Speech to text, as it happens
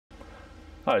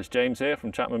Hi, it's James here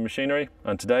from Chapman Machinery,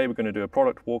 and today we're going to do a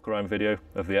product walk around video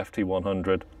of the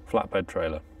FT100 flatbed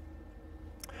trailer.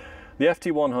 The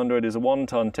FT100 is a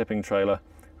 1-ton tipping trailer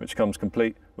which comes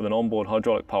complete with an onboard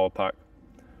hydraulic power pack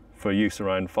for use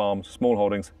around farms, small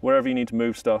holdings, wherever you need to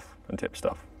move stuff and tip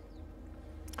stuff.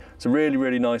 It's a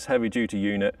really nice heavy duty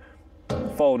unit,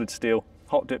 folded steel,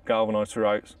 hot dip galvanised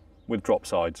throughout with drop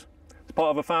sides. It's part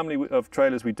of a family of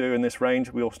trailers we do in this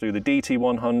range. We also do the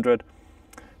DT100,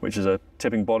 which is a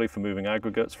tipping body for moving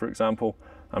aggregates, for example,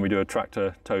 and we do a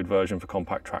tractor towed version for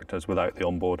compact tractors without the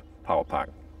onboard power pack.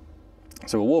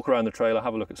 So we'll walk around the trailer,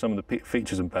 have a look at some of the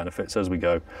features and benefits as we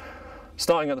go.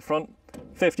 Starting at the front,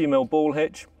 50mm ball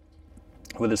hitch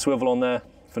with a swivel on there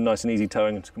for nice and easy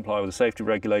towing and to comply with the safety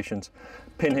regulations.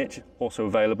 Pin hitch also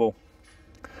available.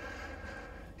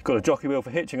 You've got a jockey wheel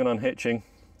for hitching and unhitching,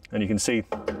 and you can see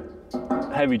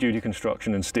heavy duty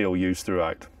construction and steel used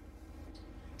throughout.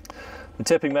 The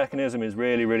tipping mechanism is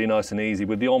really nice and easy.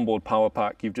 With the onboard power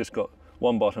pack, you've just got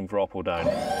one button for up or down.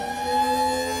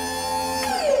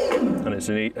 And it's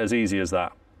as easy as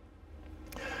that.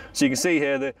 So you can see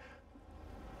here that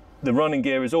the running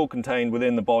gear is all contained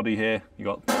within the body here. You've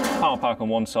got power pack on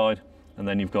one side, and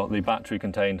then you've got the battery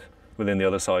contained within the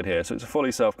other side here. So it's a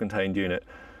fully self-contained unit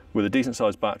with a decent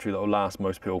sized battery that will last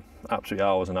most people absolutely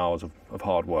hours and hours of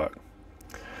hard work.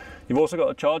 You've also got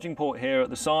a charging port here at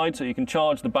the side, so you can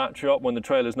charge the battery up when the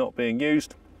trailer is not being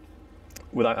used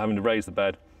without having to raise the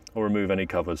bed or remove any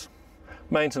covers.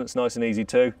 Maintenance nice and easy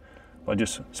too, by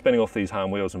just spinning off these hand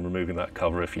wheels and removing that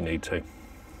cover if you need to.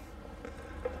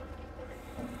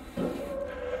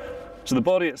 So the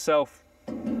body itself,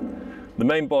 the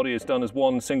main body is done as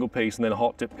one single piece and then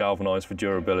hot dip galvanised for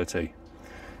durability.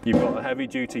 You've got a heavy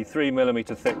duty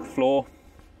 3mm thick floor.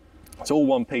 It's all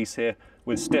one piece here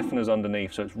with stiffeners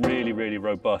underneath, so it's really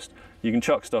robust. You can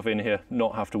chuck stuff in here,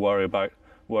 not have to worry about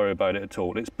it at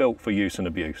all. It's built for use and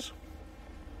abuse.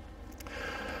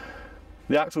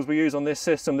 The axles we use on this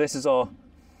system, this is our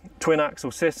twin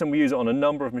axle system. We use it on a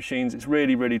number of machines. It's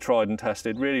really tried and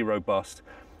tested, really robust.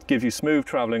 Gives you smooth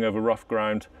travelling over rough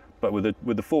ground, but with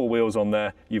the 4 wheels on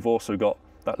there, you've also got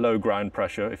that low ground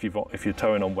pressure if you're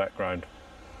towing on wet ground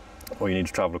or you need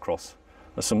to travel across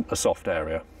a soft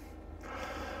area.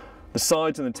 The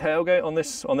sides and the tailgate on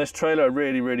this trailer are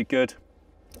really good.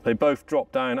 They both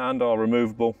drop down and are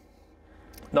removable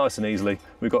nice and easily.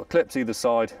 We've got clips either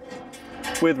side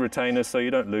with retainers so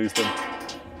you don't lose them.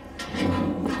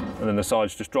 And then the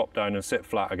sides just drop down and sit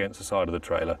flat against the side of the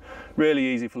trailer. Really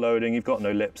easy for loading. You've got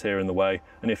no lips here in the way,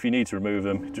 and if you need to remove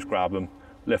them, just grab them,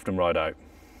 lift them right out.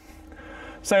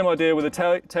 Same idea with the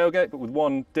tailgate, but with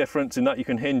one difference in that you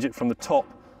can hinge it from the top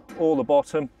or the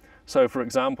bottom. So for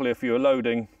example, if you're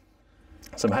loading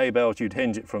some hay bales, you'd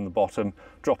hinge it from the bottom,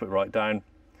 drop it right down.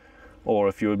 Or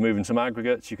if you're moving some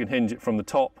aggregates, you can hinge it from the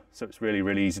top, so it's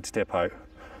really easy to tip out.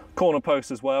 Corner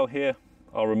posts as well here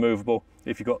are removable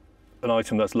if you've got an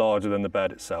item that's larger than the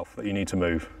bed itself that you need to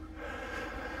move.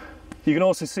 You can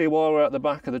also see while we're at the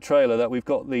back of the trailer that we've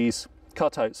got these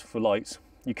cutouts for lights.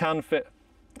 You can fit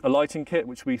a lighting kit,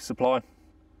 which we supply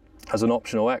as an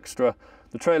optional extra.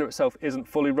 The trailer itself isn't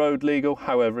fully road legal,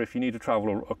 however, if you need to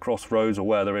travel across roads or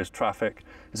where there is traffic,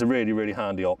 it's a really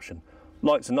handy option.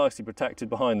 Lights are nicely protected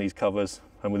behind these covers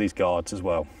and with these guards as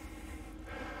well.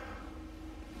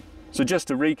 So just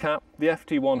to recap, the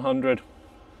FT100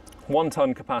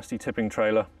 1-ton capacity tipping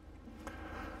trailer,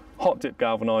 hot dip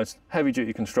galvanised, heavy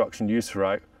duty construction used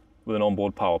throughout with an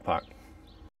onboard power pack.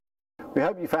 We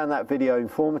hope you found that video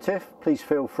informative. Please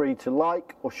feel free to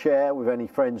like or share with any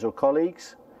friends or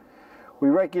colleagues. We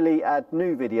regularly add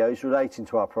new videos relating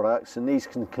to our products, and these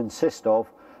can consist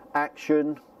of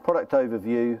action, product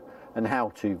overview and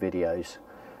how-to videos.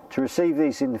 To receive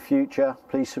these in the future,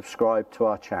 please subscribe to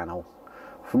our channel.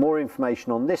 For more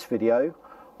information on this video,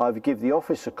 either give the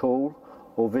office a call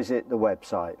or visit the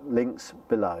website, links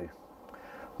below.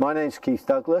 My name is Keith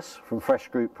Douglas from Fresh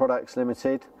Group Products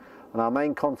Limited, and our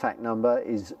main contact number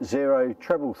is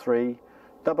 0333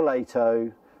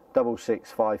 880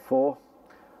 6654.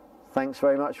 Thanks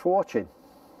very much for watching.